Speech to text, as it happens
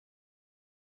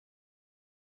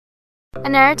A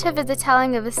narrative is the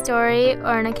telling of a story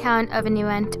or an account of an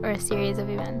event or a series of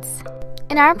events.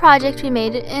 In our project, we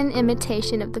made it in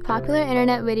imitation of the popular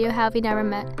internet video Have We Never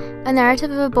Met, a narrative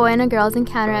of a boy and a girl's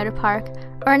encounter at a park,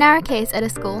 or in our case, at a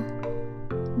school.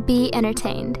 Be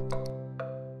entertained.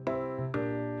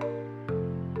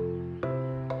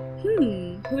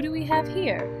 Who do we have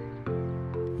here?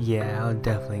 Yeah, I'll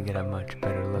definitely get a much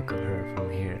better look of her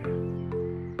from here.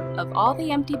 Of all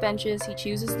the empty benches, he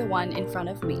chooses the one in front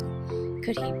of me.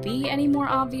 Could he be any more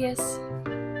obvious?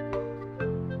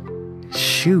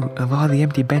 Shoot, of all the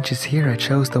empty benches here, I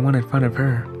chose the one in front of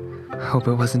her. Hope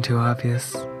it wasn't too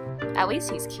obvious. At least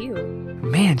he's cute.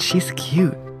 Man, she's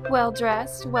cute.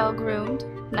 Well-dressed, well-groomed,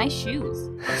 nice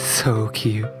shoes. So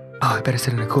cute. Oh, I better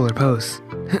sit in a cooler pose.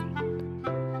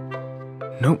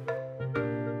 Nope.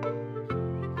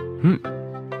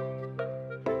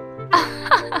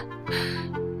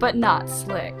 But not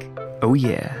slick. Oh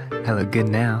yeah, I look good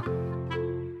now.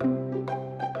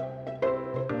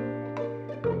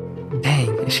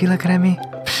 Dang, is she looking at me?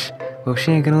 Psh, well, if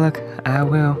she ain't gonna look, I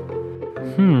will.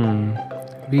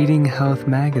 Reading Health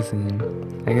Magazine.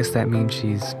 I guess that means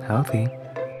she's healthy.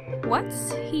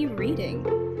 What's he reading?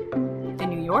 The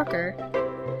New Yorker?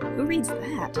 Who reads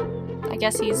that? I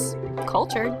guess he's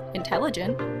cultured,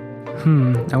 intelligent.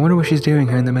 I wonder what she's doing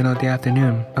here in the middle of the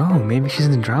afternoon. Oh, maybe she's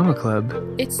in the drama club.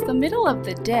 It's the middle of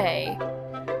the day.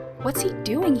 What's he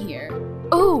doing here?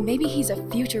 Oh, maybe he's a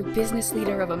future business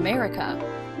leader of America.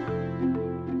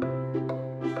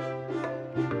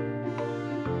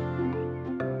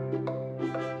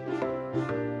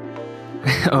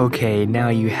 Okay, now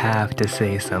you have to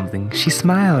say something. She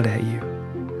smiled at you.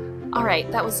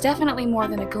 Alright, that was definitely more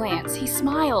than a glance. He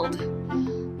smiled.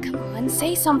 Come on,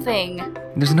 say something.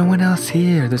 There's no one else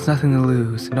here. There's nothing to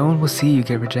lose. No one will see you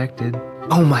get rejected.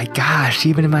 Oh my gosh,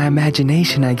 even in my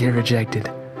imagination I get rejected.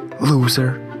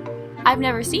 Loser. I've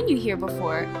never seen you here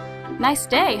before. Nice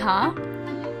day, huh?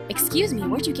 Excuse me,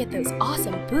 where'd you get those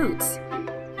awesome boots?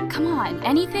 Come on,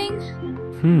 anything?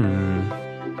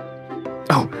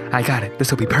 Oh, I got it.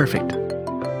 This'll be perfect.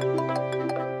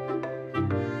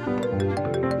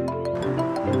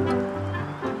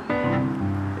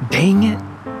 Dang it.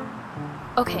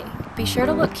 Okay, be sure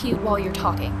to look cute while you're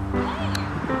talking.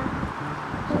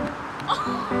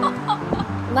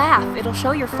 Laugh, it'll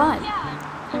show you're fun.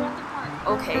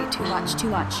 Okay, too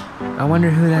much. I wonder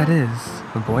who that is.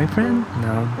 A boyfriend?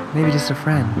 No, maybe just a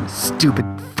friend. Stupid,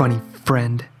 funny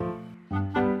friend.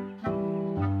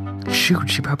 Shoot,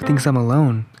 she probably thinks I'm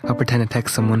alone. I'll pretend to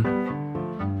text someone.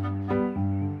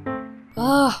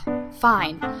 Ugh,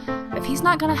 fine. If he's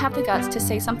not gonna have the guts to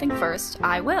say something first,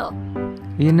 I will.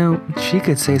 You know, she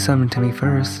could say something to me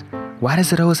first. Why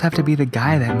does it always have to be the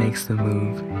guy that makes the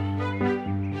move?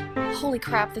 Holy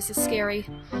crap, this is scary.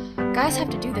 Guys have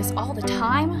to do this all the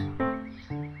time?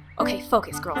 Okay,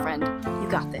 focus, girlfriend. You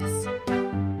got this.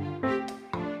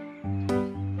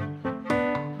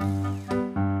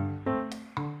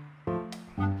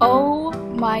 Oh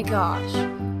my gosh.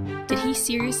 Did he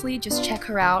seriously just check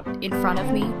her out in front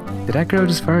of me? Did that girl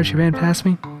just fart as she ran past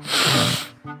me?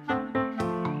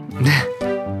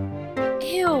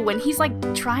 Ew, when he's like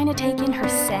trying to take in her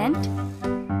scent?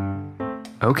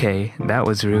 Okay, that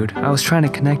was rude. I was trying to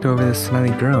connect over this smelly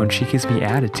girl and she gives me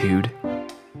attitude.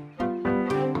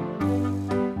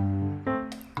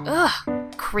 Ugh,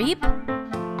 creep?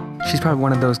 She's probably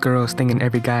one of those girls thinking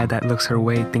every guy that looks her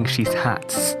way thinks she's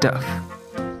hot stuff.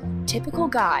 Typical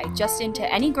guy, just into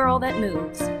any girl that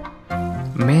moves.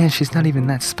 Man, she's not even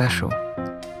that special.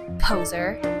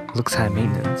 Poser. Looks high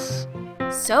maintenance.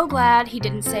 So glad he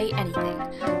didn't say anything.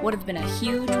 Would have been a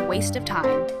huge waste of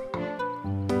time.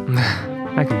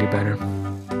 I can do better.